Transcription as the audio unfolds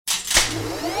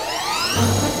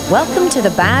Welcome to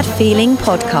the Bad Feeling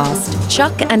Podcast.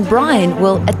 Chuck and Brian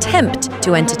will attempt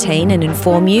to entertain and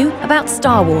inform you about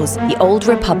Star Wars, The Old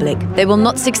Republic. They will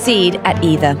not succeed at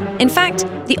either. In fact,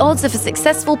 the odds of a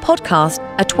successful podcast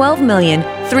are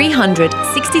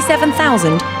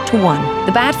 12,367,000 to 1.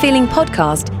 The Bad Feeling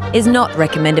Podcast is not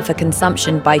recommended for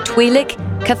consumption by Twi'lek,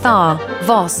 Cathar,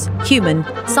 Voss, human,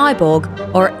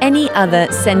 cyborg, or any other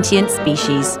sentient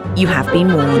species. You have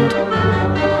been warned.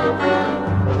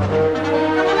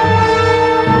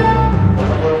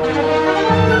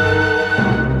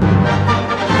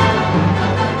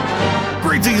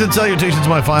 Greetings and salutations,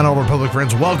 my fine Old Republic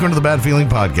friends. Welcome to the Bad Feeling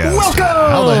Podcast. Welcome!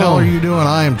 How the hell are you doing?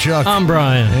 I am Chuck. I'm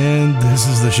Brian. And this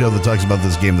is the show that talks about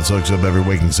this game that soaks up every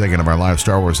waking second of our life,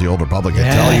 Star Wars, The Old Republic.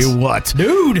 Yes. I tell you what.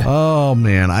 Dude! Oh,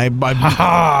 man. I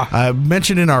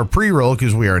mentioned in our pre-roll,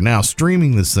 because we are now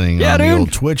streaming this thing on the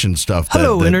old Twitch and stuff.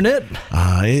 Hello, Internet.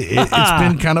 It's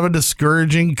been kind of a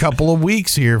discouraging couple of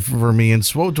weeks here for me in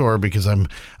SWTOR because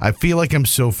I feel like I'm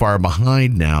so far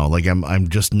behind now. Like I'm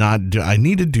just not. I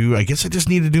guess I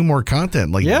just need to do more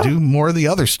content. Like do more of the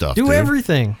other stuff. Do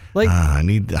everything. Like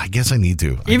I guess I need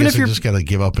to. Even if you just got to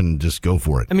give up and just go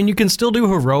for it. I mean, you can still do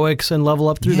heroics and level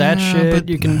up through that shit. But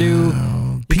you can do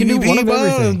PvP. One of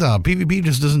everything. No, PvP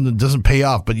just doesn't pay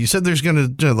off. But you said there's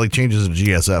going to like changes in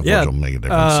GSF, which will make a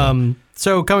difference.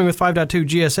 So coming with 5.2,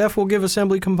 GSF will give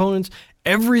assembly components.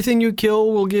 Everything you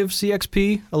kill will give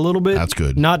CXP a little bit. That's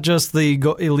good. Not just the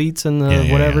elites and the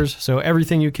whatevers. So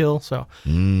everything you kill. So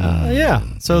So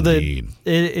indeed.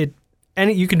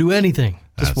 you can do anything.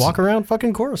 Just walk around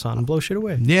fucking Coruscant and blow shit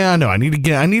away. Yeah, no, I need to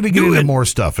get into more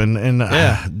stuff, and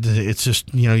it's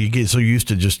just you get so used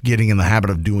to just getting in the habit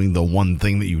of doing the one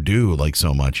thing that you do like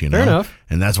so much, Fair enough.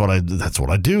 And that's what I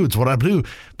do. It's what I do.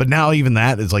 But now even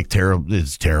that is like terrible.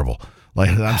 It's terrible.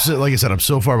 Like I said, I'm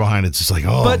so far behind. It's just like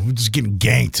I'm just getting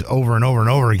ganked over and over and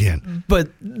over again. But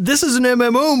this is an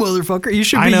MMO, motherfucker. You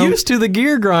should be used to the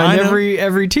gear grind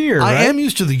every tier. Right? I am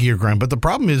used to the gear grind, but the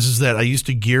problem is that I used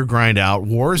to gear grind out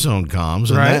Warzone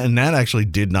comms, and that actually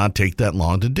did not take that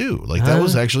long to do. Like that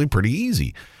was actually pretty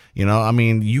easy. I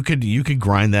mean, you could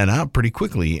grind that out pretty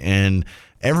quickly, and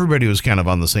everybody was kind of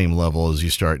on the same level as you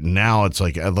start. Now it's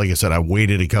like I said, I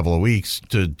waited a couple of weeks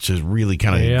to really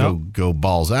kind of go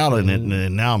balls out in it,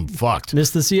 and now I'm fucked.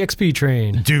 Missed the CXP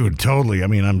train. Dude, totally. I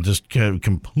mean, I'm just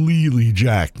completely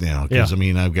jacked now because, I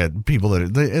mean, I've got people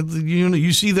that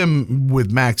you see them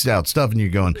with maxed out stuff, and you're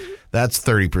going, that's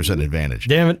 30% advantage.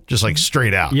 Damn it. Just like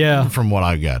straight out from what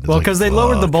I've got. Well, because they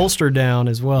lowered the bolster down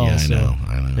as well. Yeah, I know.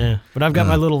 Yeah. But I've got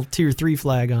my little tier 3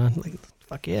 flag on. Like,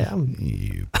 fuck yeah,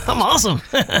 I'm awesome.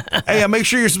 Hey, make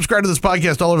sure you're subscribed to this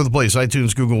podcast all over the place.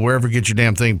 iTunes, Google, wherever you get your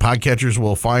damn thing. Podcatchers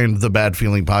will find the Bad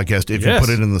Feeling Podcast if you put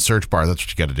it in the search bar. That's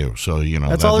what you got to do. So,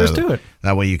 that's all there is to it.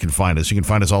 That way you can find us. You can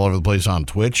find us all over the place on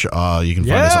Twitch. You can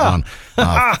find us on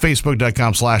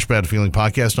Facebook.com/Bad Feeling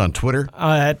Podcast, on Twitter.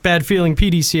 At Bad Feeling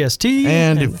PDCST.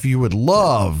 And if you would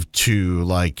love to,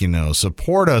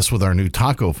 support us with our new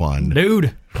taco fund.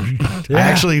 Dude. I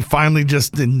actually finally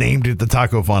just named it the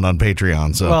Taco Fund on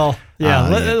Patreon. So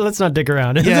let's not dick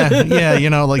around.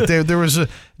 There was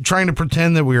trying to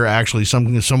pretend that we were actually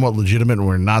something somewhat legitimate and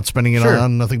we're not spending it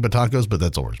on nothing but tacos, but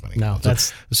that's all we're spending. No,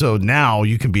 so now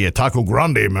you can be a Taco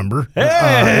Grande member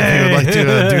if you would like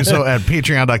to do so at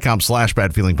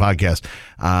patreon.com/Bad Feeling Podcast.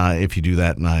 If you do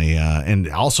that, and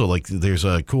also there's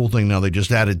a cool thing now they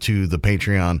just added to the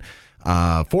Patreon.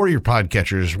 For your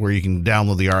podcatchers, where you can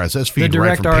download the RSS feed, the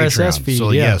direct right from RSS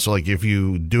Patreon. feed. So if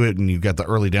you do it and you've got the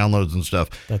early downloads and stuff,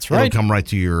 that's right. It'll come right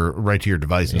to your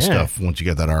device and stuff once you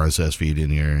get that RSS feed in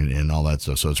here and all that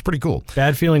stuff. So it's pretty cool.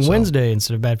 Bad Feeling Wednesday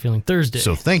instead of Bad Feeling Thursday.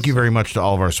 So thank you very much to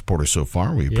all of our supporters so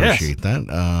far. We appreciate that.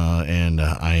 And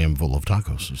I am full of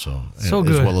tacos, so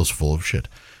good. as well as full of shit.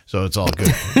 So it's all good.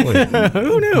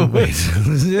 Who knew?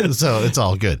 So it's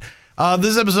all good.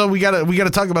 This episode, we gotta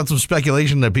talk about some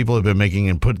speculation that people have been making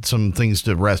and put some things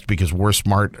to rest because we're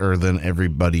smarter than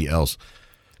everybody else.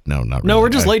 No, not really. No, we're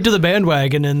just late to the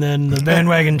bandwagon, and then the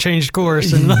bandwagon changed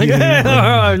course, and look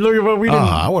at what we did.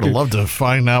 I would have loved to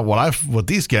find out what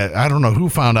these guys. I don't know who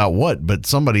found out what, but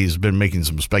somebody's been making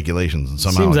some speculations and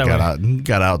somehow it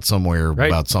got out somewhere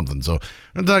about something. So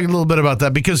I'm talking a little bit about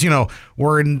that because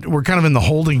we're kind of in the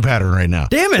holding pattern right now.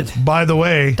 Damn it! By the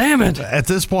way, damn it! At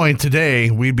this point today,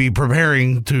 we'd be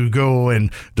preparing to go and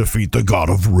defeat the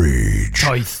God of Rage.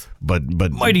 Tithe. But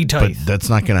Mighty Tithe. But that's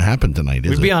not going to happen tonight,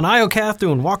 is it? We'd be on Iocath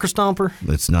doing Walker Stomper.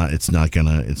 It's not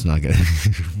gonna. Is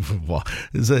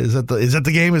that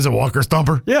the game? Is it Walker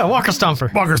Stomper? Yeah, Walker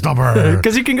Stomper. Walker Stomper.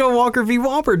 Because you can go Walker v.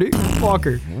 Whomper, dude.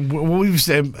 Walker. We've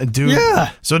said, dude.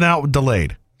 Yeah. So now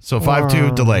delayed. So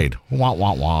 5.2 delayed. Wah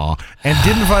wah wah. And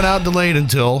didn't find out delayed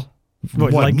until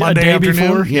like Monday a day afternoon?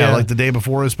 before? Yeah, like the day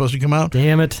before it was supposed to come out.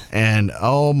 Damn it. And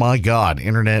oh my God,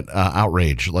 internet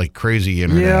outrage, like crazy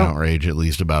internet outrage, at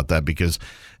least about that, because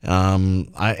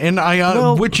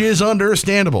which is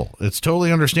understandable. It's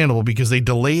totally understandable because they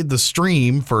delayed the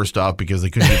stream first off because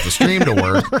they couldn't get the stream to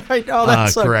work right.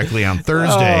 correctly on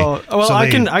Thursday. Oh, well, so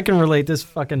I can relate this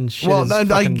fucking shit. Well,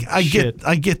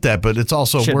 I get that, but it's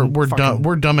also we're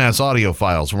dumbass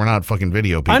audiophiles. We're not fucking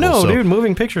video people. I know, dude,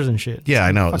 moving pictures and shit. Yeah,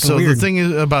 I know. So weird. the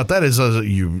thing about that is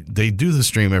they do the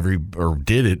stream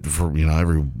did it for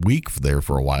every week there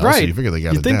for a while. Right. So you figure they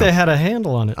got it. You think they had a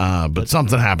handle on it? But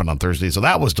something happened on Thursday, so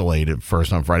that was delayed at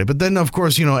first on Friday. But then, of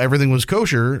course, everything was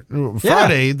kosher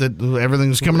Friday. That everything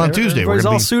was coming on Tuesday. Everybody's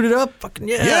all suited up, fucking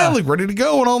like ready to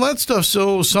go and all that stuff.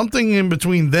 So something in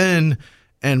between then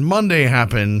and Monday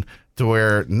happened to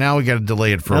where now we got to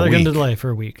delay it for a week. They're going to delay for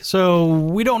a week. So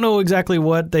we don't know exactly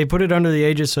what they put it under the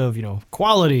aegis of.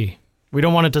 Quality. We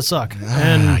don't want it to suck.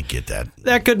 And I get that.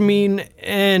 That could mean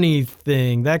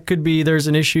anything. That could be there's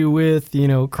an issue with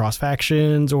cross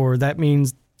factions, or that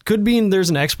could mean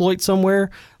there's an exploit somewhere,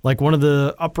 like one of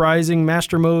the Uprising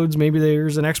master modes. Maybe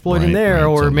there's an exploit in there,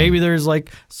 or maybe there's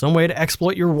like some way to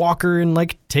exploit your walker and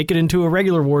like take it into a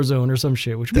regular war zone or some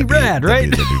shit, which would be rad, right?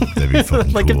 That'd be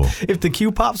fucking like cool. If the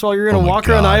queue pops while you're in a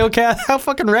walker on IOCAT, how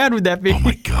fucking rad would that be? Oh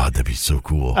my God, that'd be so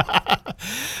cool.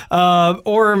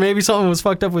 Or maybe something was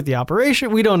fucked up with the operation.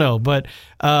 We don't know, but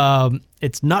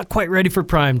it's not quite ready for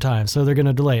prime time, so they're going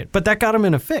to delay it. But that got them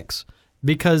in a fix.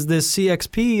 Because this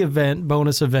CXP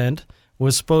bonus event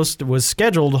was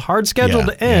scheduled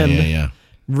to end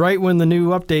right when the new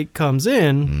update comes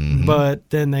in, but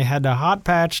then they had to hot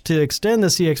patch to extend the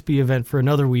CXP event for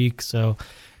another week. So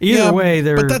either way,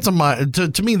 but that's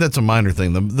to me that's a minor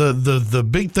thing. The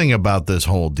big thing about this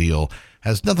whole deal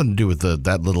has nothing to do with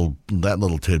that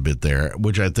little tidbit there,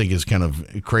 which I think is kind of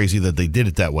crazy that they did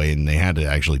it that way and they had to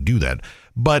actually do that.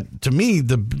 But to me,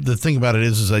 the thing about it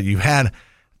is that you had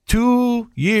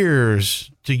 2 years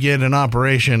to get an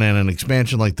operation and an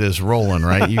expansion like this rolling,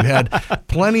 right? You had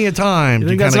plenty of time. You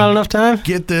think that's not enough time?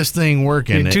 Get this thing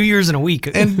working. 2 years and a week.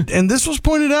 and this was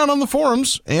pointed out on the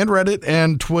forums and Reddit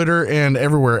and Twitter and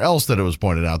everywhere else that it was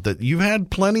pointed out that you've had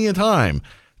plenty of time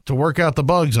to work out the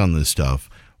bugs on this stuff.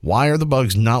 Why are the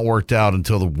bugs not worked out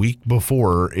until the week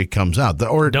before it comes out?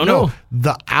 Don't know.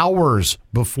 The hours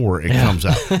before it comes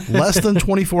out. Less than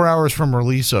 24 hours from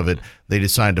release of it, they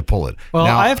decide to pull it. Well,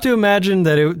 now, I have to imagine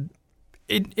that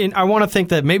I want to think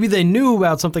that maybe they knew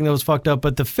about something that was fucked up,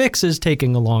 but the fix is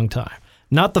taking a long time.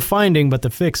 Not the finding, but the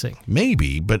fixing.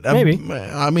 Maybe, but I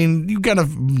mean, you got to,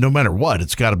 no matter what,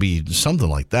 it's got to be something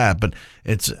like that. But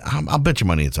I'll bet you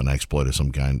money it's an exploit of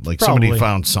some kind. Like Probably. Somebody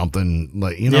found something,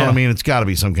 like what I mean? It's got to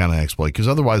be some kind of exploit because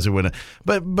otherwise it wouldn't.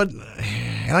 But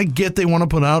and I get they want to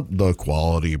put out the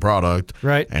quality product,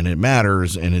 right? And it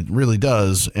matters, and it really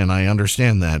does, and I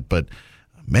understand that, but.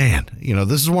 Man,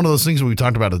 this is one of those things that we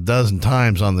talked about a dozen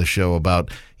times on the show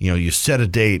about, you set a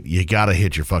date, you got to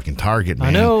hit your fucking target, man.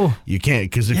 I know. You can't,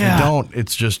 because if you don't,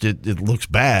 it's just, it looks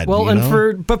bad. Well,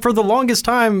 but for the longest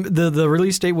time, the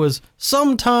release date was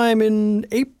sometime in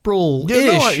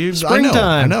April-ish,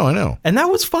 springtime. I know. And that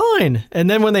was fine. And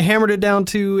then when they hammered it down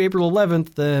to April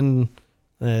 11th, then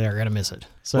they're going to miss it.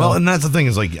 So, well, and that's the thing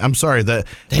is like, I'm sorry that,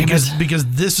 because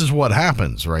this is what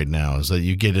happens right now is that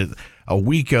you get it. A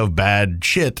week of bad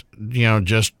shit,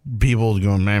 just people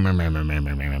going, right,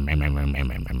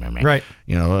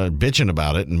 bitching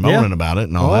about it and moaning about it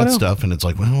and all that stuff, and it's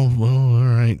like, well, all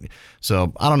right.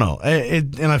 So I don't know,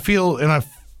 and I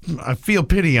feel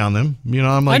pity on them.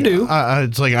 I'm like, I do.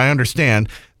 It's like I understand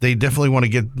they definitely want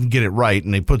to get it right,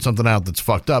 and they put something out that's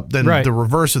fucked up. Then the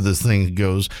reverse of this thing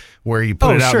goes where you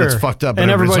put it out that's fucked up,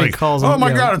 and everybody like, calls oh them,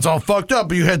 my God, it's all fucked up.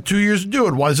 But you had 2 years to do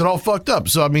it. Why is it all fucked up?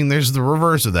 So I mean, there's the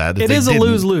reverse of that. It is a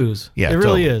lose-lose. Yeah, it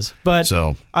really is. But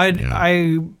so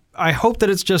I hope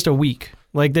that it's just a week.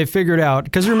 Like they figured out,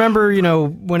 because remember,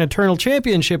 when Eternal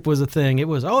Championship was a thing, it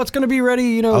was, it's going to be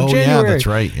ready, January. Yeah, that's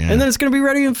right. Yeah. And then it's going to be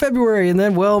ready in February, and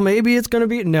then, maybe it's going to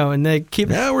be no, and they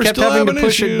kept having to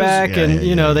push it back,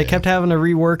 they kept having to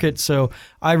rework it. So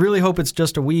I really hope it's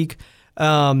just a week.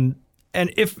 And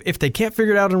if they can't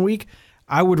figure it out in a week,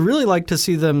 I would really like to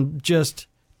see them just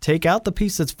take out the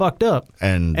piece that's fucked up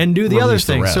and do the other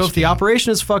thing. So if the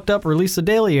operation is fucked up, release the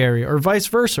daily area or vice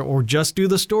versa, or just do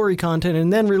the story content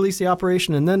and then release the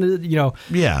operation and then,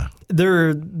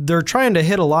 they're trying to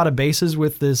hit a lot of bases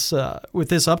with this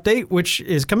update, which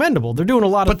is commendable. They're doing a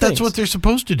lot of things. But that's what they're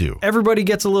supposed to do. Everybody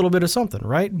gets a little bit of something,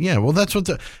 right? Yeah, well, that's what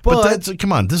but that's,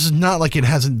 come on, this is not like it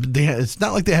hasn't, it's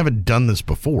not like they haven't done this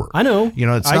before. I know. You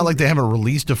know, it's not like they haven't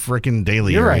released a frickin'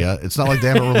 daily area. Right. It's not like they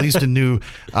haven't released a new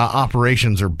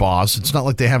operations or boss. It's not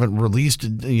like they haven't released,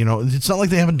 you know, it's not like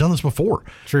they haven't done this before.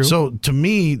 True. So to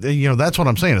me, you know, that's what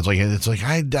I'm saying. It's like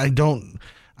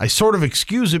I sort of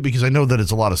excuse it because I know that it's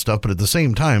a lot of stuff, but at the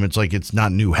same time, it's like it's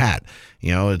not new hat.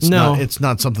 You know, it's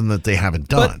not something that they haven't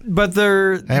done. But they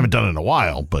haven't done it in a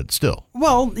while, but still.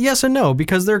 Well, yes and no,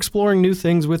 because they're exploring new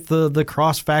things with the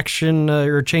cross faction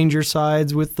or change your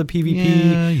sides with the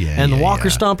PvP and the Walker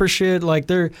Stomper shit. Like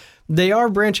they are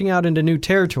branching out into new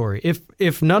territory.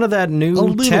 If none of that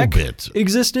new tech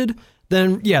existed,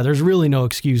 then there's really no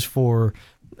excuse for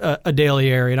a daily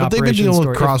area and operations. But they've been dealing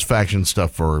with cross-faction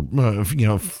stuff for, you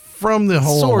know, from the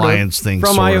whole alliance thing,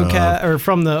 from IOCAT or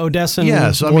from the Odessan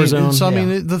Warzone. I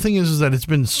mean, the thing is that it's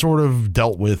been sort of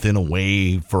dealt with in a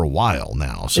way for a while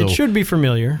now. So it should be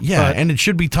familiar. Yeah, and it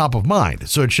should be top of mind.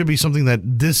 So it should be something that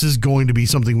this is going to be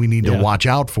something we need to watch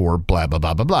out for. Blah blah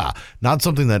blah blah blah. Not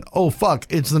something that fuck,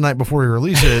 it's the night before we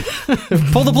release it.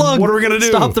 Pull the plug. What are we gonna do?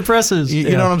 Stop the presses.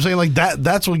 You know what I'm saying? Like that.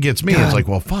 That's what gets me. God. It's like,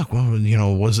 well, fuck. Well, you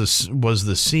know, was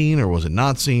this seen or was it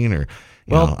not seen or?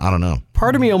 You know, I don't know.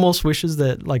 Part of me almost wishes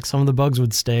that like some of the bugs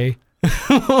would stay.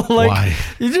 Like, why?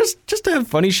 You just to have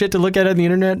funny shit to look at on the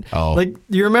internet. Oh. Like,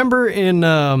 you remember in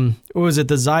what was it,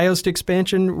 the Ziost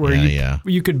expansion where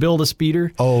you could build a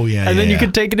speeder? Oh yeah. And then you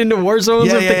could take it into war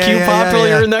zones with the Q-pop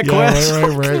earlier in that quest.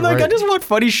 Right. I just want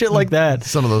funny shit like that.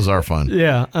 Some of those are fun.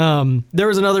 Yeah. There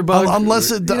was another bug.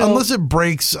 Unless it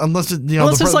breaks, unless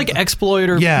it's like exploit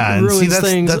or ruins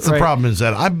things. That's the problem is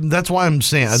that that's why I'm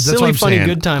saying that's silly, why I'm funny, saying,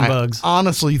 good time bugs. I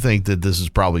honestly think that this is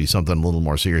probably something a little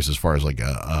more serious as far as like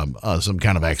some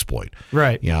kind of exploit.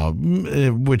 Right. You know,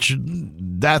 which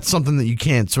that's something that you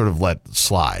can't sort of let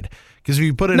slide. Because if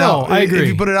you put it out, I agree. If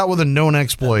you put it out with a known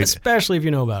exploit, especially if you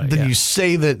know about it, then you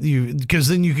say that because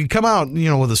then you could come out, you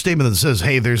know, with a statement that says,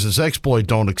 "Hey, there's this exploit,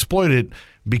 don't exploit it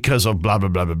because of blah blah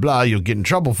blah blah blah." You'll get in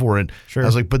trouble for it. Sure. I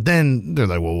was like, but then they're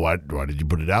like, "Well, why did you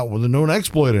put it out with a known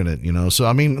exploit in it?" You know, so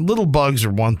I mean, little bugs are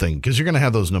one thing because you're going to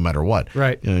have those no matter what.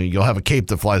 Right. You know, you'll have a cape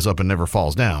that flies up and never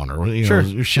falls down, or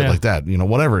know, shit like that. You know,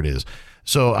 whatever it is.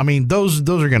 So I mean, those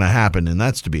are going to happen, and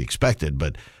that's to be expected.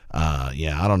 But I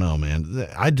don't know, man.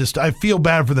 I feel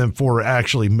bad for them for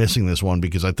actually missing this one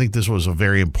because I think this was a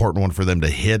very important one for them to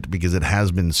hit because it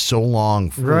has been so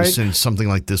long since something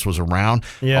like this was around.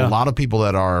 Yeah. A lot of people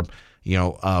that are, you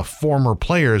know, former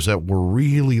players that were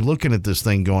really looking at this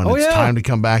thing going, it's time to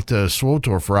come back to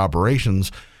SWTOR for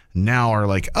operations. Now are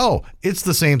like, oh, it's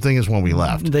the same thing as when we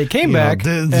left. They came back,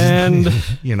 and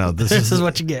you know, this is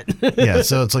what you get. Yeah,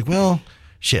 so it's like, well,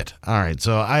 shit. All right,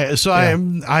 so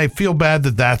I feel bad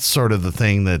that that's sort of the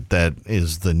thing that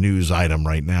is the news item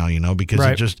right now, you know, because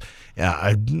it just.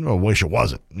 I wish it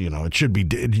wasn't. You know, it should be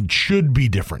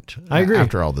different. I agree.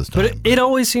 After all this time, but it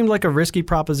always seemed like a risky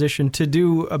proposition to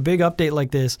do a big update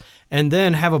like this and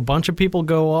then have a bunch of people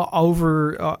go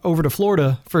over to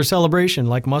Florida for a celebration,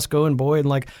 like Musco and Boyd, and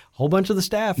like a whole bunch of the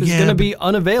staff is going to be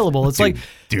unavailable. It's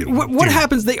what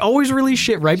happens? They always release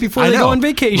shit right before they go on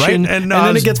vacation, right? and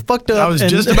then it gets fucked up. I was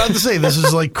just about to say this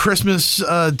is like Christmas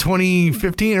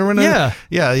 2015 or whatever.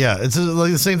 Yeah. It's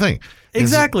like the same thing.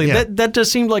 Exactly. That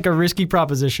just seemed like a risky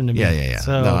proposition to me. Yeah.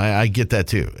 So, no, I get that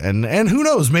too. And who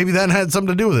knows? Maybe that had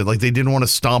something to do with it. Like they didn't want to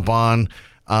stomp on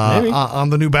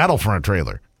the new Battlefront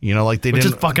trailer. You know, like which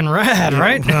is fucking rad,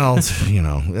 right? Well, you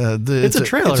know, it's a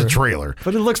trailer. It's a trailer,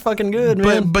 but it looks fucking good,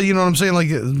 man. But you know what I'm saying? Like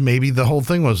maybe the whole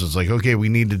thing was it's like, okay, we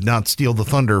need to not steal the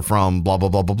thunder from blah blah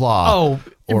blah blah blah. Oh,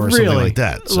 or really? Something like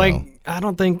that. So. Like I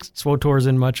don't think SWTOR is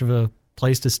in much of a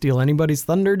place to steal anybody's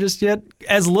thunder just yet.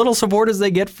 As little support as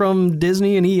they get from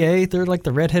Disney and EA, they're like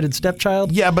the redheaded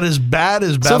stepchild. Yeah, but as bad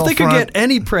as Battlefront, so if they could get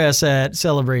any press at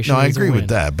Celebration, no, I agree with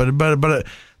that. But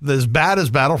as bad as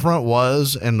Battlefront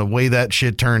was, and the way that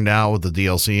shit turned out with the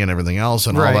DLC and everything else,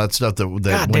 and all that stuff that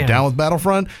went down with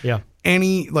Battlefront,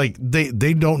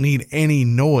 they don't need any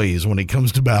noise when it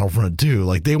comes to Battlefront 2.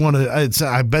 Like they want to,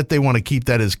 I bet they want to keep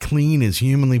that as clean as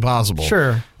humanly possible.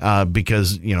 Sure.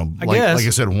 Because you know, like I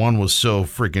said, one was so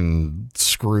freaking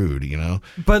screwed. You know.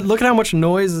 But look at how much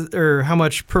noise or how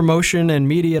much promotion and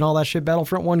media and all that shit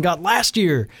Battlefront 1 got last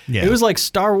year. Yeah. It was like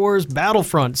Star Wars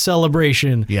Battlefront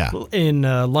Celebration. Yeah. In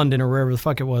London or wherever the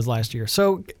fuck it was last year.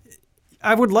 So.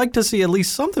 I would like to see at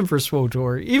least something for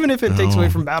SWTOR, even if it takes away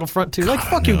from Battlefront 2. Like,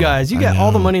 fuck you guys. You got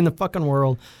all the money in the fucking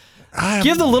world.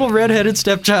 Give the little redheaded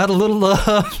stepchild a little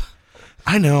love.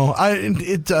 I know.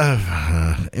 It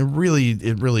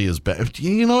really is bad.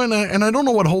 You know, and I don't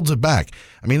know what holds it back.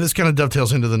 I mean, this kind of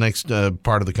dovetails into the next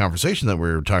part of the conversation that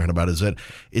we were talking about, is that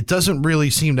it doesn't really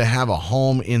seem to have a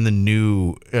home in the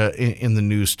new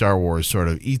Star Wars sort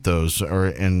of ethos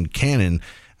and canon.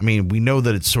 I mean, we know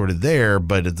that it's sort of there,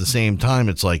 but at the same time,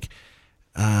 it's like,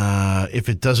 if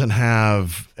it doesn't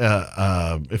have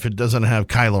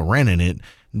Kylo Ren in it,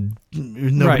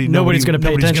 nobody's going to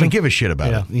pay attention. Nobody's going to give a shit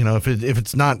about it. You know, if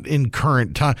it's not in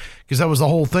current time, because that was the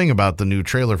whole thing about the new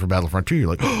trailer for Battlefront 2. You're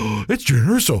like, oh, it's Jyn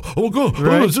Erso. Oh god,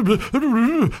 it's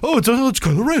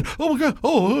Kylo Ren. Oh my god,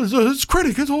 it's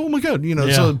Krennic. Oh my god, you know.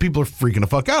 So people are freaking the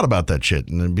fuck out about that shit,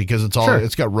 and because it's all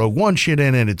it's got Rogue One shit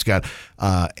in it. It's got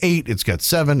 8. It's got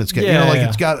 7. It's got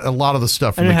it's got a lot of the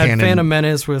stuff from the canon. And it had Phantom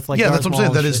Menace with like that's what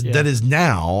I'm saying. That is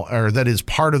now, or that is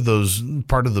part of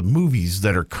the movies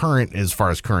that are current as far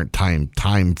as current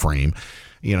time frame,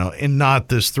 you know, and not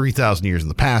this 3,000 years in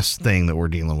the past thing that we're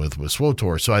dealing with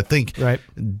SWTOR. So I think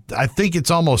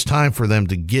it's almost time for them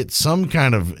to get some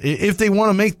kind of, if they want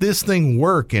to make this thing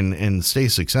work and stay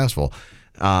successful,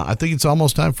 I think it's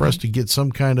almost time for us to get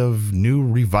some kind of new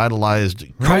revitalized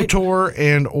KOTOR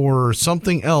and or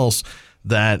something else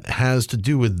that has to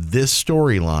do with this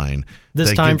storyline,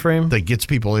 this time frame that gets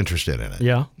people interested in it.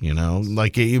 Yeah, you know,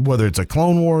 like whether it's a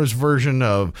Clone Wars version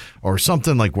of, or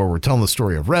something like where we're telling the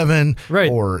story of Revan,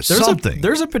 or something.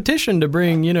 There's a petition to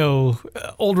bring, you know,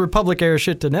 Old Republic era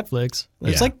shit to Netflix.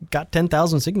 It's like got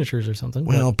 10,000 signatures or something.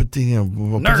 Well,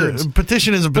 nerds.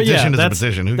 Petition is a petition is a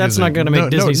petition. Who that's not going to make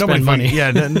Disney spend money.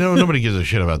 Nobody gives a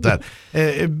shit about that.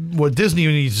 What Disney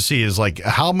needs to see is like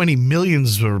how many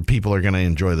millions of people are going to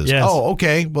enjoy this. Yes. Oh,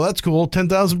 okay. Well, that's cool.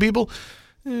 10,000 people.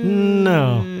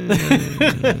 No.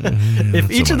 If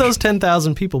each of those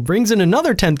 10,000 people brings in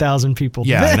another 10,000 people,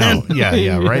 right?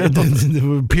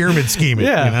 The pyramid scheming,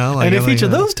 you know? Like, and if each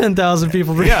of those 10,000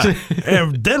 people brings in,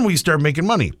 and then we start making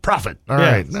money, profit. All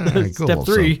right, cool. Step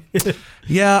 3. So,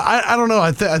 I don't know.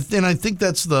 I think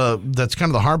that's kind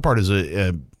of the hard part is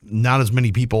not as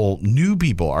many new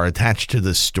people are attached to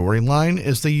this storyline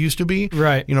as they used to be.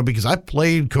 Right. You know, because I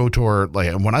played KOTOR,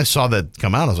 like when I saw that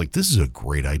come out, I was like, this is a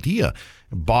great idea.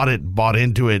 Bought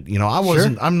into it. You know,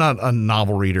 I'm not a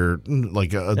novel reader,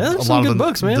 like a lot of the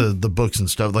books, man. The books and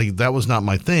stuff. Like that was not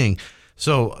my thing.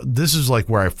 So this is like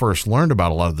where I first learned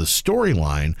about a lot of the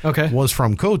storyline was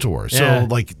from KOTOR. So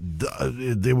like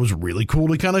it was really cool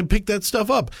to kind of pick that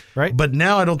stuff up. Right. But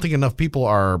now I don't think enough people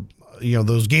are, you know,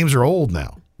 those games are old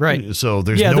now. Right. So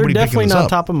there's nobody they're definitely picking this not up.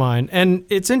 top of mind. And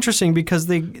it's interesting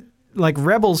because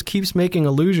Rebels keeps making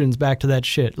allusions back to that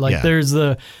shit. Like there's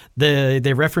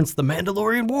they reference the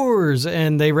Mandalorian Wars,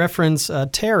 and they reference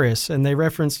Terrace, and they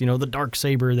reference, you know, the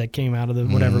Darksaber that came out of the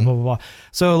whatever, blah, blah, blah.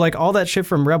 So like all that shit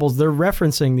from Rebels, they're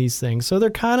referencing these things. So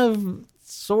they're kind of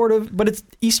sort of, but it's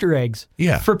Easter eggs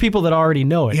for people that already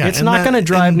know it. It's not going to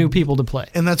drive new people to play.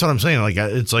 And that's what I'm saying. Like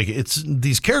it's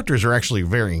these characters are actually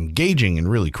very engaging and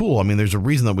really cool. I mean, there's a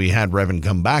reason that we had Revan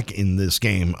come back in this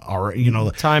game, or you know,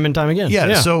 time and time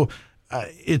again. So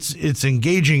it's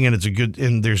engaging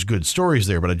and there's good stories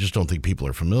there, but I just don't think people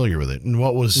are familiar with it. And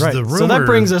what was the rumor? So that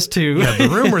brings us to the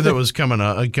rumor that was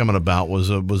coming about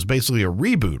was basically a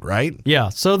reboot, right? Yeah.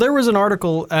 So there was an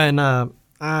article, and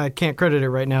I can't credit it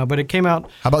right now, but it came out.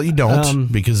 How about you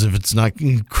don't? Because if it's not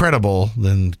credible,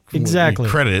 then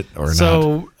credit it or not.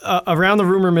 So around the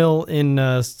rumor mill in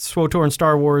SWTOR and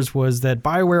Star Wars was that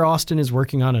Bioware Austin is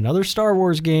working on another Star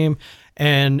Wars game,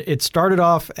 and it started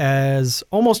off as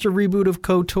almost a reboot of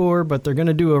KOTOR, but they're going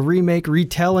to do a remake,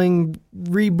 retelling,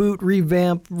 reboot,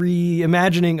 revamp,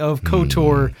 reimagining of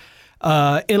KOTOR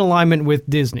in alignment with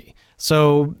Disney.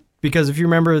 So because if you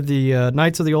remember the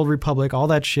Knights of the Old Republic, all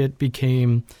that shit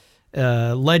became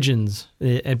legends.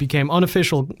 It became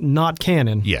unofficial, not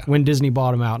canon, when Disney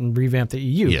bought them out and revamped the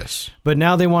EU. Yes. But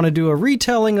now they want to do a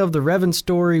retelling of the Revan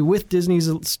story with Disney's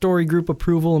story group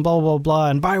approval and blah, blah, blah, blah.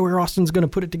 And Bioware Austin's going to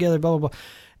put it together, blah, blah, blah.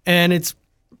 And it's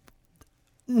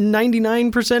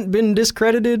 99% been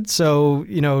discredited. So,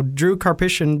 you know, Drew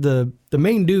Karpyshyn, the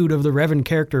main dude of the Revan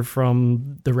character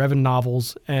from the Revan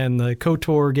novels and the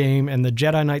KOTOR game and the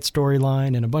Jedi Knight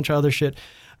storyline and a bunch of other shit,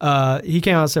 he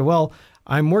came out and said, well,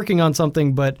 I'm working on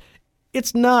something, but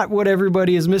it's not what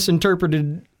everybody has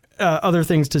misinterpreted other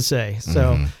things to say.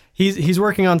 So he's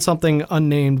working on something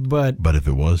unnamed, but if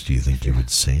it was, do you think you would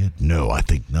say it? No, I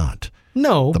think not.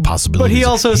 No, the possibility. But he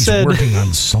also said he's working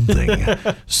on something.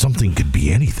 Something could be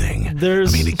anything.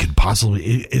 It could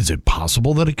possibly. Is it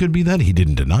possible that it could be that? He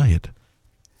didn't deny it.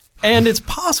 And it's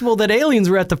possible that aliens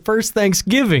were at the first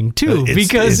Thanksgiving too,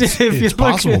 because it's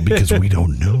possible because we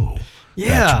don't know.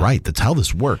 Yeah. That's right. That's how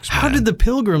this works, How man. did the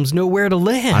Pilgrims know where to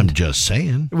land? I'm just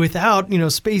saying. Without,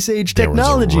 space age There was a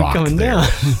technology rock coming there. down.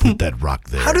 Who put that rock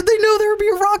there? How did they know there would be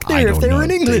a rock I there if don't they know. were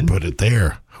in England? They put it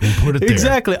there. Who put it there?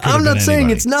 Exactly. Could have I'm not been saying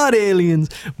anybody. it's not aliens,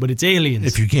 but it's aliens.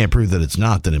 If you can't prove that it's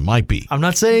not, then it might be. I'm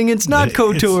not saying it's not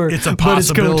KOTOR, It's a but it's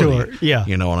possibility. KOTOR. Yeah.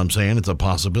 You know what I'm saying? It's a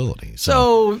possibility.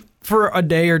 So for a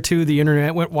day or two, the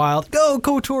internet went wild. Go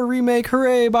KOTOR remake!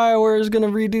 Hooray! BioWare is gonna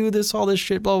redo this, all this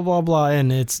shit, blah blah blah,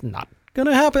 and it's not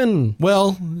gonna happen.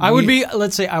 well, I would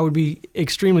be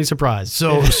extremely surprised.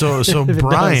 So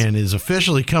Brian is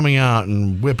officially coming out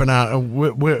and whipping out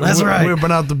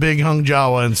whipping out the big hung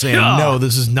Jawa and saying, no,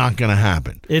 this is not going to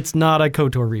happen. It's not a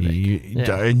KOTOR remake.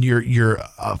 And you're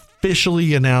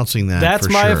officially announcing that. That's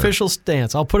for my sure. official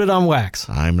stance. I'll put it on wax.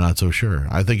 I'm not so sure.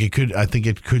 I think it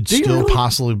could still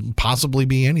really? possibly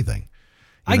be anything.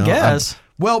 I guess.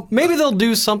 Well, Maybe they'll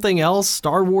do something else,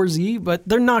 Star Wars-y, but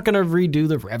they're not going to redo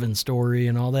the Revan story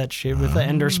and all that shit with the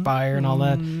Ender Spire and all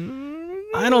that.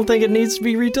 I don't think it needs to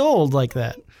be retold like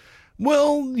that.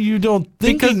 Well, you don't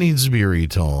think it needs to be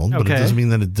retold, but it Okay. doesn't mean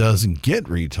that it doesn't get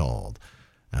retold.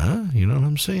 You know what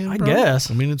I'm saying? I bro? guess.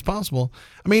 I mean, it's possible.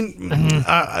 I mean,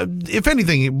 if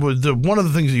anything, it was one of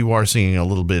the things that you are seeing a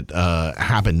little bit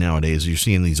happen nowadays. You're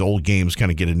seeing these old games kind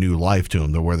of get a new life to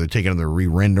them, where they're taking them, they're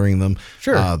re-rendering them.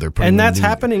 Sure. They're putting And them that's new-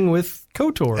 happening with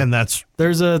KOTOR. And that's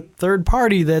There's a third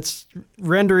party that's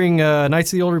rendering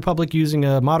Knights of the Old Republic using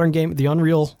a modern game, the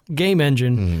Unreal game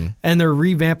engine, and they're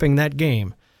revamping that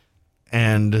game.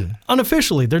 and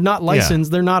Unofficially, they're not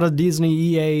licensed. They're not a Disney,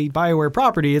 EA, BioWare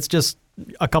property. It's just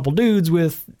a couple dudes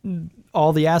with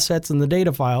all the assets and the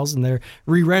data files, and they're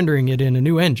re-rendering it in a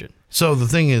new engine. so the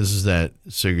thing is that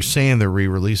you're saying they're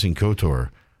re-releasing KOTOR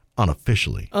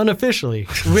unofficially. Unofficially,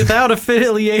 without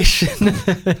affiliation.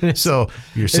 So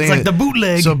you're saying like the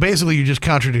bootleg. So basically, you just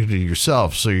contradicted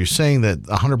yourself. So you're saying that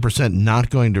 100% not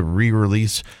going to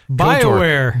re-release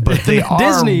BioWare, KOTOR, but they are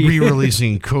Disney.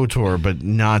 re-releasing KOTOR, but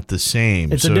not the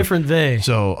same. It's a different they.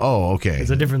 So okay,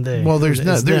 It's a different they. Well, there's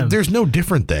It's them. there's no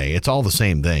different they. It's all the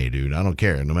same they, dude. I don't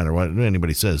care. No matter what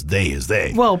anybody says, they is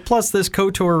they. Well, plus this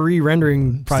KOTOR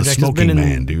re-rendering the project has smoking been in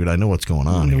man, dude. I know what's going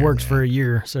on. the here, works man. for a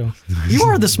year. So you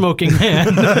are the smoking man.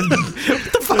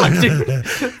 What the fuck,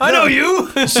 dude? I know you.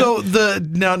 So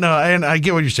no, and I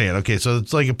get what you're saying. Okay, so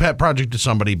it's like a pet project to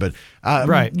somebody, but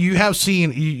Right. you have seen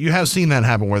that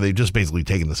happen where they've just basically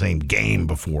taken the same game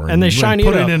before And they shiny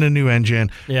put it up. in a new engine,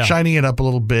 Yeah. shining it up a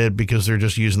little bit because they're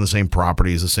just using the same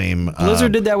properties, the same.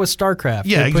 Blizzard did that with StarCraft.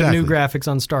 yeah, they put exactly. new graphics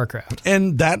on StarCraft.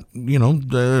 And that,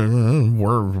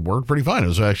 worked pretty fine. It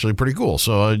was actually pretty cool.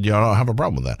 So I don't have a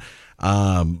problem with that.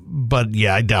 But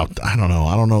yeah, I don't know.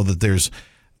 I don't know that there's.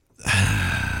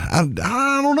 I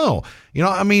don't know.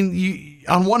 I mean,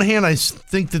 on one hand, I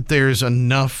think that there's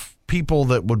enough people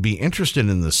that would be interested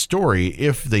in the story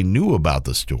if they knew about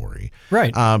the story.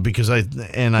 Right. Because I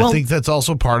think that's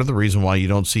also part of the reason why you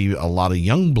don't see a lot of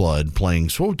young blood playing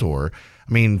SWTOR.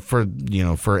 I mean, for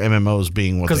MMOs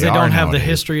being what they are Because they don't have the nowadays.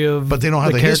 history of But they don't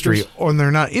have the characters. history, or they're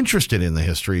not interested in the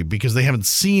history because they haven't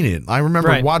seen it. I remember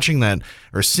Right. watching that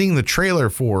or seeing the trailer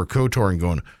for KOTOR and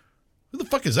going, who the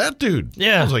fuck is that dude?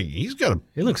 Yeah. I was like, he looks kind of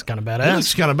looks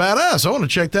badass. kind of badass. I want to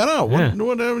check that out. Yeah.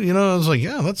 Whatever, I was like,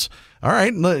 yeah, that's all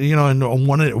right. And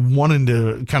wanting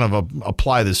to kind of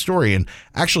apply this story and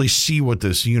actually see what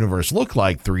this universe looked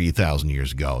like 3,000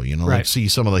 years ago, like Right. see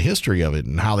some of the history of it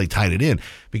and how they tied it in.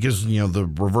 Because, the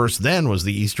reverse then was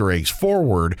the Easter eggs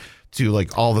forward to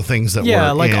like all the things that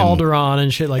Yeah, were like in, Alderaan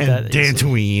and shit like and that.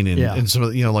 Dantooine and some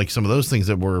of like some of those things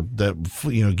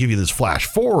that give you this flash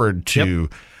forward to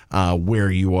where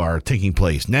you are taking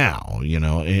place now,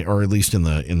 or at least in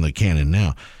the canon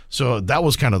now. So that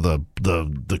was kind of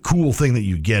the cool thing that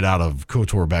you get out of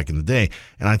KOTOR back in the day.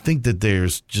 And I think that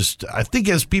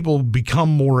as people become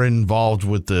more involved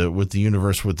with the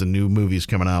universe, with the new movies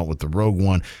coming out, with the Rogue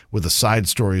One, with the side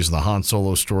stories, the Han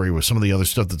Solo story, with some of the other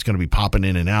stuff that's going to be popping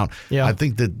in and out, Yeah. I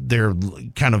think that they're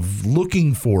kind of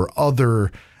looking for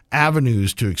other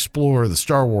avenues to explore the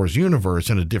Star Wars universe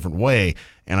in a different way.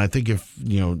 And I think if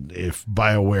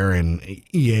BioWare and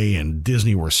EA and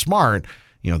Disney were smart,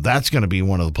 that's going to be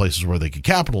one of the places where they could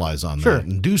capitalize on Sure. that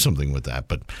and do something with that.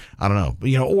 But I don't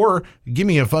know, or give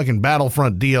me a fucking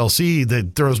Battlefront DLC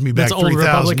that throws me back That's Old 3,000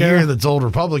 Republic years. era? That's Old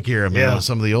Republic era. Yeah.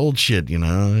 Some of the old shit,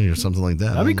 or something like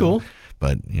that. That'd be cool.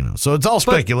 But, so it's all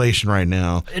speculation right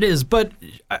now. It is, but,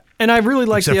 and I really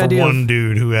like Except the idea for one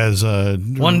dude who has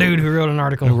one dude who wrote an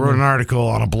article. Who wrote an article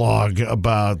on a blog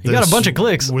about this. He got a bunch of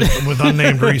clicks. With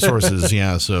unnamed resources,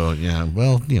 yeah, so,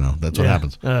 well, that's what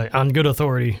happens. On good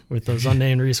authority with those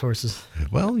unnamed resources.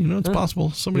 Well, it's possible.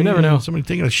 Somebody, you never know. Somebody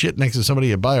taking a shit next to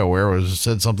somebody at Bioware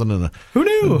said something in the Who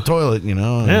knew? toilet,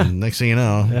 and next thing you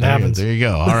know, it happens. There you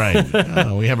go. All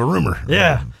right. We have a rumor.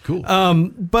 Yeah. Cool.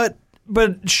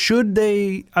 But should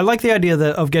they? I like the idea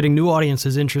of getting new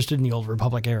audiences interested in the Old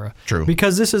Republic era. True.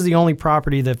 Because this is the only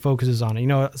property that focuses on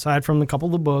it. Aside from a couple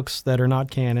of the books that are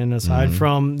not canon, aside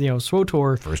from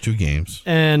SWTOR, first 2 games,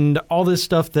 and all this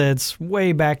stuff that's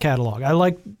way back catalog. I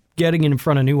like getting in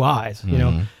front of new eyes.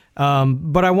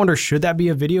 But I wonder, should that be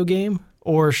a video game?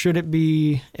 Or should it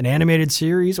be an animated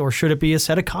series? Or should it be a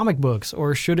set of comic books?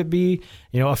 Or should it be,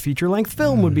 a feature-length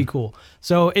film would be cool.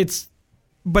 So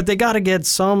but they got to get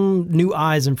some new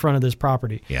eyes in front of this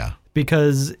property. Yeah.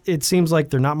 Because it seems like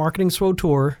they're not marketing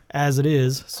SWTOR as it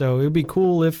is. So it would be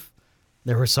cool if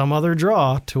there was some other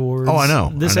draw towards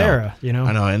this era. I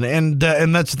know. And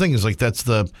that's the thing is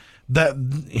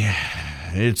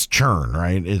it's churn,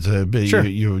 right? It's a bit, sure.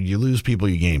 You lose people,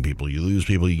 you gain people. You lose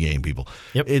people, you gain people.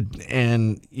 Yep.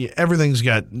 Everything's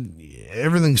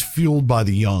fueled by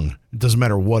the young. It doesn't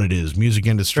matter what it is, music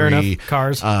industry,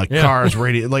 cars, cars,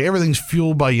 radio, like everything's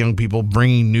fueled by young people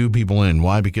bringing new people in.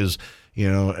 Why? Because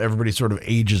everybody sort of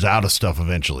ages out of stuff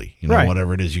eventually. Right.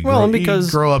 Whatever it is, you grow up,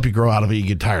 you grow out of it, you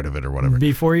get tired of it or whatever.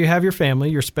 Before you have your family,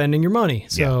 you're spending your money.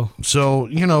 So,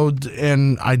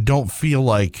 and I don't feel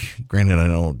like, granted, I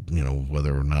don't,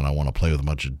 whether or not I want to play with a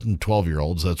bunch of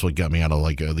 12-year-olds. That's what got me out of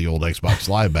the old Xbox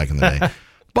Live back in the day.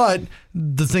 But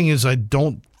the thing is, I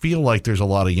don't feel like there's a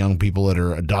lot of young people that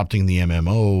are adopting the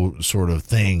MMO sort of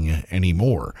thing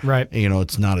anymore. Right.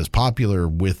 It's not as popular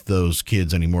with those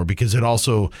kids anymore because it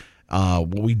also.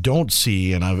 What we don't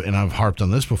see, and I've harped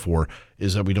on this before,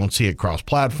 is that we don't see it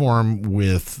cross-platform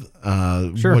with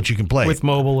what you can play with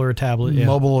mobile or a tablet,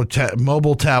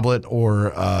 mobile tablet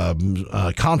or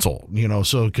console.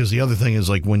 So because the other thing is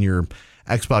like when your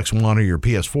Xbox One or your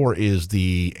PS4 is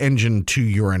the engine to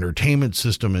your entertainment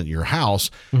system at your house.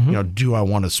 Do I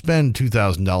want to spend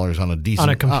 $2,000 on a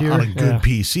decent computer, on a good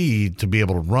PC to be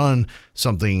able to run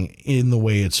something in the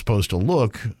way it's supposed to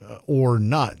look or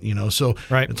not? So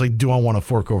right. It's like, do I want to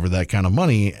fork over that kind of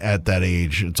money at that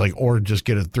age? It's like, or just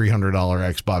get a $300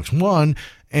 Xbox One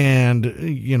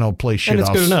and play shit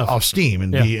off Steam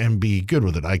and be good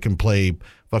with it. I can play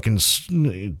fucking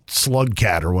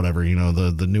Slugcat or whatever,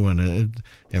 the new one. You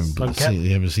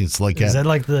haven't seen Slugcat? Is that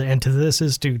like the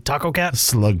antithesis to Taco Cat?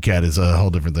 Slugcat is a whole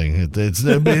different thing. It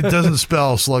doesn't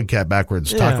spell Slugcat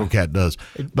backwards. Taco Cat does.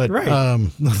 But right.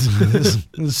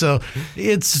 So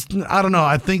it's, I don't know.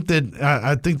 I think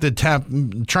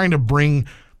that trying to bring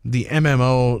the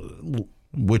MMO,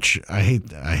 which I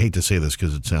hate to say this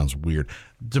because it sounds weird,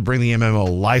 to bring the MMO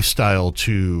lifestyle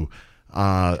to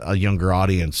a younger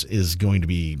audience is going to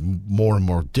be more and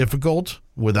more difficult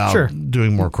without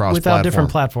doing more cross-platform. Without different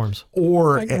platforms.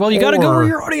 You got to go where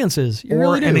your audience is. You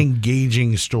really do. An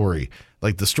engaging story.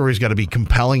 Like the story's got to be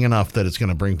compelling enough that it's going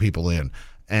to bring people in.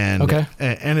 And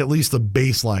at least the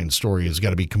baseline story has got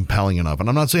to be compelling enough. And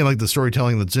I'm not saying like the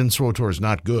storytelling that's in SWTOR is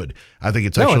not good. I think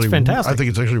it's actually fantastic. I think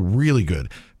it's actually really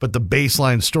good. But the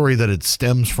baseline story that it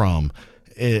stems from,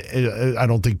 I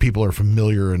don't think people are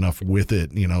familiar enough with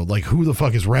it. Like who the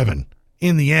fuck is Revan?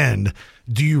 In the end,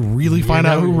 do you really find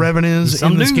out who Revan is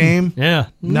in this game? Yeah.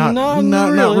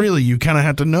 Not really. You kind of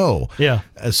have to know. Yeah.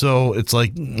 So it's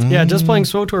like... just playing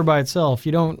SWTOR by itself,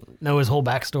 you don't know his whole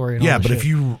backstory. And all but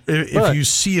shit. if you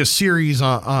see a series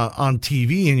on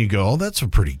TV and you go, oh, that's a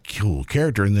pretty cool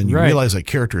character, and then you realize that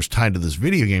character is tied to this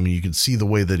video game and you can see the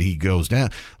way that he goes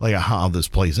down, like how this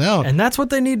plays out. And that's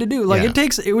what they need to do. Like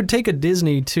it would take a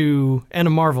Disney and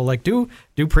a Marvel, like do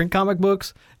print comic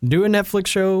books, do a Netflix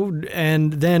show,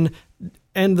 and then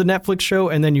end the Netflix show,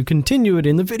 and then you continue it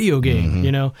in the video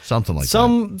game, Something like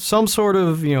that. Some sort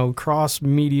of,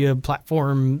 cross-media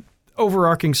platform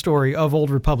overarching story of Old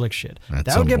Republic shit.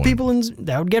 That would get people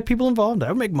involved. That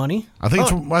would make money. I think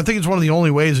it's one of the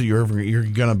only ways that you're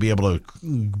going to be able to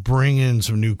bring in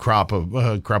some new crop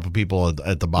of people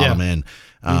at the bottom end.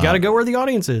 You got to go where the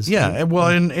audience is. Yeah, well,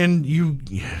 and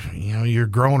you're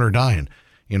growing or dying.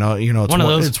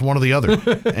 It's one or the other.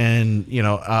 And,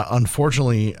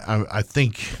 unfortunately, I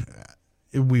think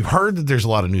we've heard that there's a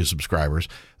lot of new subscribers,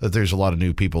 that there's a lot of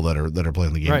new people that are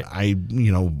playing the game. Right.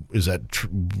 Is that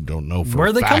don't know for where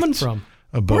are they fact. Coming from?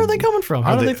 Where are they coming from?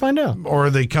 How do they find out? Or are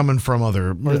they coming from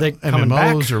other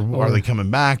MMOs, or are they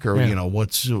coming back, or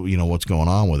what's going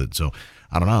on with it? So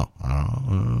I don't know.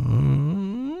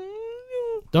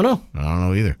 Don't know. I don't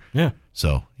know either. Yeah.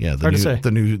 So yeah, Hard to say.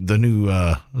 the new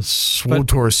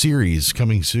SWTOR series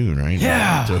coming soon, right?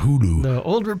 Yeah. To Hulu. The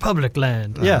Old Republic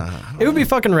land. Yeah. It would be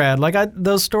fucking rad. Like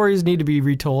those stories need to be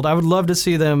retold. I would love to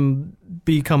see them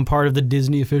become part of the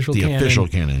Disney official canon. The official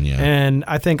canon, yeah. And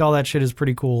I think all that shit is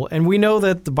pretty cool. And we know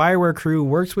that the Bioware crew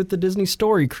works with the Disney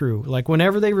story crew. Like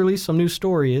whenever they release some new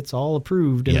story, it's all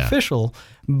approved and official.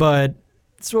 But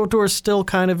SWTOR is still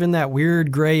kind of in that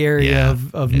weird gray area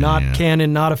of not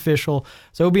canon, not official.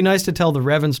 So it would be nice to tell the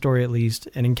Revan story at least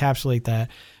and encapsulate that.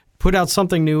 Put out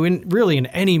something new in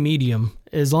any medium.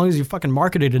 As long as you fucking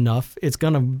market it enough, it's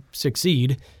going to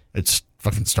succeed. It's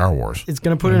fucking Star Wars. It's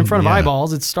going to put it in front of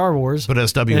eyeballs. It's Star Wars. Put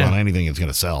SW on anything, it's going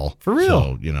to sell. For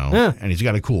real. So, and he's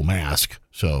got a cool mask.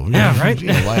 So, right?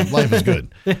 Life is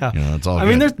good. It's all good.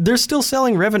 I mean, they're still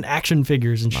selling Revan action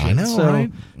figures and shit. I know,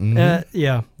 right?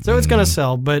 Mm-hmm. So it's going to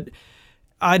sell, but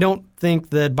I don't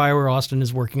think that Bioware Austin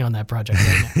is working on that project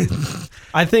right now.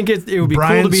 I think it would be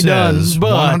Brian cool to be done,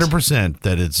 but 100%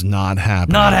 that it's not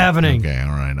happening. Not happening. Okay,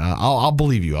 all right. I'll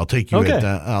believe you. I'll take you at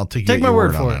I'll take you at my your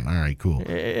word on for it. that. All right, cool.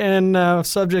 And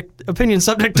opinion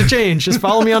subject to change. Just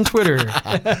follow me on Twitter.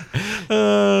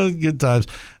 Good times.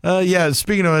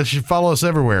 Speaking of it, you follow us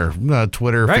everywhere.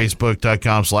 Twitter,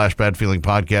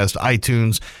 Facebook.com/badfeelingpodcast,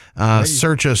 iTunes.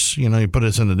 Search us. You put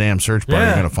us in the damn search bar,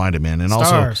 you're going to find it, man. And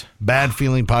Stars. also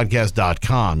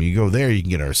badfeelingpodcast.com. You go there, you can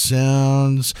get our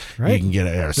sounds. You can get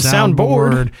our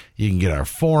soundboard. You can get our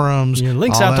forums.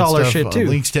 Links out to all our shit, too.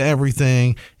 Links to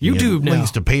everything. YouTube now. Links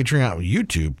to Patreon.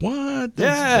 YouTube. What?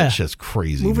 That's just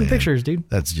crazy, Moving man. pictures, dude.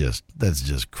 That's just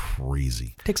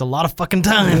crazy. Takes a lot of fucking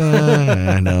time.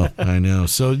 I know.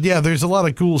 So, there's a lot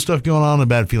of cool stuff going on at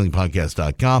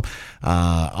badfeelingpodcast.com.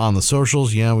 On the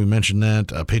socials, we mentioned that.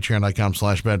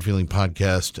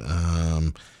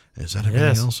 Patreon.com/badfeelingpodcast. Is that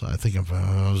everything else? I think I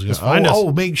was going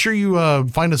to. Make sure you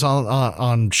find us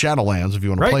on Shadowlands if you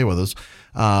want to play with us.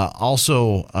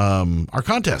 Also, our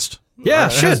contest.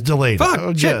 Shit. Delayed.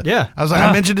 Fuck, shit, yeah. I was like,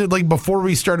 I mentioned it before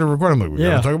we started recording. We're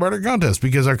going to talk about our contest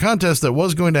because our contest that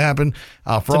was going to happen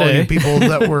for all you people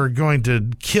that were going to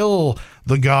kill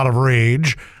the God of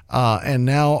Rage, and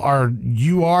now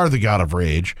you are the God of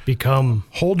Rage.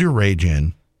 Hold your rage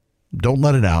in. Don't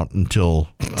let it out until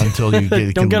you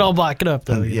get. Don't get all blacked up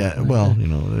though. You can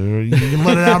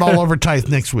let it out all over Tithe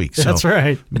next week. So that's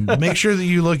right. Make sure that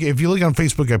you look. If you look on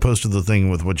Facebook, I posted the thing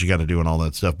with what you got to do and all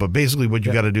that stuff. But basically, what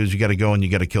you got to do is you got to go and you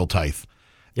got to kill Tithe.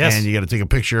 Yes. And you got to take a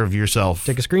picture of yourself.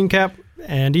 Take a screen cap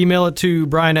and email it to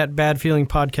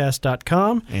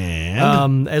brian@badfeelingpodcast.com.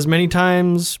 And as many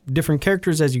times, different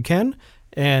characters as you can.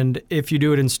 And if you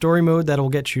do it in story mode, that'll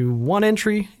get you 1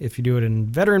 entry. If you do it in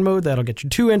veteran mode, that'll get you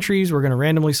 2 entries. We're going to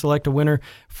randomly select a winner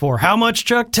for how much,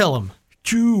 Chuck? Tell them.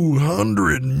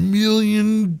 200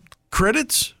 million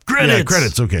credits? Credits. Yeah,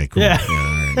 credits. Okay, cool. Yeah.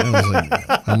 All right.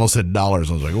 I almost said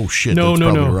dollars. I was like, oh, shit. No.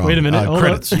 Wrong. Wait a minute.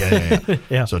 Credits.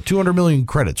 Yeah. So 200 million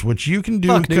credits, which you can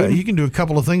do. You can do a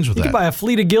couple of things with that. You can buy a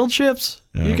fleet of guild ships.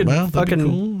 You can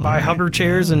fucking buy hover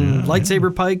chairs and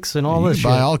lightsaber pikes and all this shit.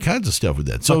 Buy all kinds of stuff with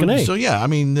that. So I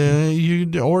mean, you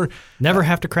never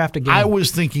have to craft a game. I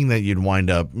was thinking that you could wind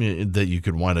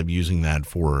up using that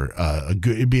for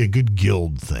it'd be a good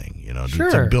guild thing,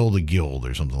 to build a guild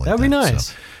or something like that. That'd be nice.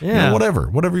 So, yeah,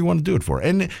 whatever you want to do it for,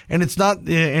 and it's not,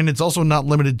 and it's also not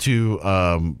limited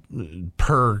to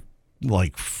per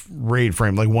raid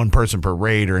frame, like one person per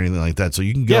raid or anything like that. So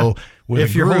you can go with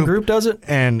if your whole group does it,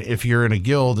 and if you're in a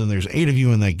guild and there's 8 of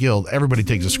you in that guild, everybody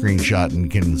takes a screenshot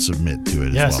and can submit to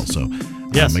it as well. So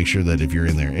make sure that if you're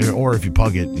in there, or if you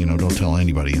pug it, don't tell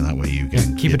anybody, and that way you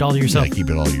can keep it all to yourself. Yeah, keep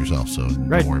it all to yourself. So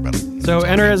don't worry about it. So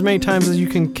enter as many times as you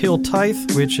can kill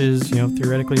Tithe, which is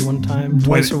theoretically 1 time,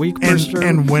 twice a week per turn.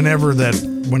 And whenever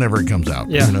it comes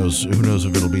out, who knows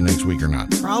if it'll be next week or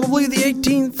not. Probably the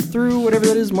 18th through whatever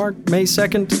that is, May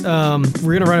 2nd.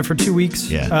 We're gonna run it for 2 weeks.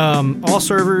 All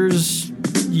servers,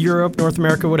 Europe, North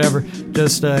America, whatever.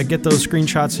 Just get those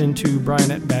screenshots into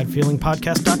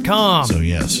brian@badfeelingpodcast.com. So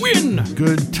yes, win.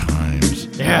 Good times.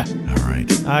 Yeah. All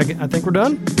right. I think we're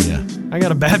done. Yeah. I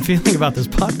got a bad feeling about this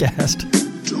podcast.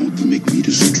 Don't make me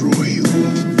destroy you.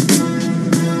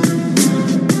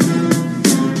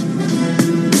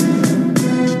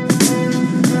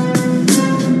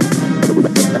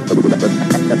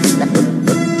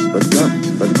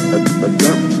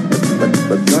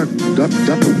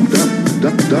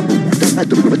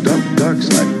 Dark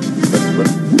side.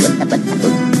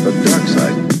 Dark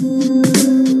side.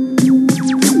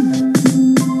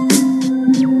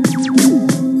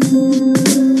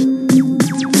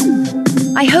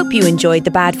 I hope hope you enjoyed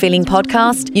the Bad Feeling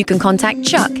Podcast. You can contact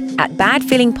Chuck at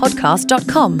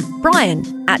badfeelingpodcast.com, Brian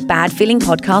at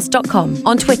badfeelingpodcast.com,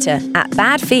 on Twitter at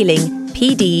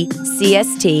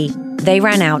badfeelingpdcst. They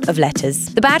ran out of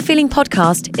letters. The Bad Feeling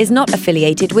Podcast is not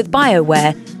affiliated with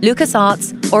Bioware,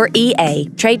 LucasArts, or EA.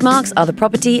 Trademarks are the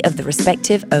property of the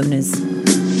respective owners.